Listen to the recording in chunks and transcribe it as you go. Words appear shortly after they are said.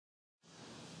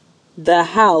The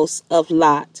House of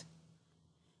Lot.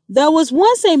 There was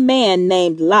once a man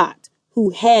named Lot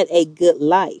who had a good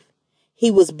life. He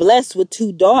was blessed with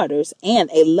 2 daughters and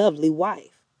a lovely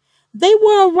wife. They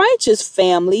were a righteous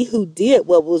family who did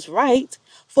what was right,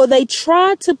 for they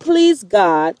tried to please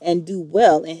God and do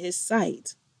well in His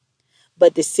sight.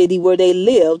 But the city where they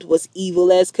lived was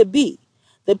evil as could be.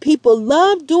 The people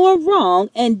loved doing wrong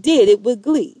and did it with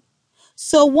glee.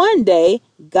 So one day,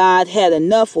 God had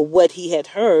enough of what He had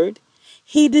heard.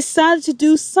 He decided to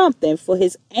do something, for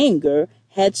His anger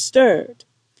had stirred.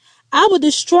 I will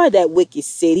destroy that wicked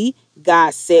city,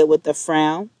 God said with a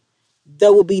frown.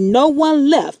 There will be no one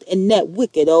left in that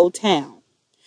wicked old town.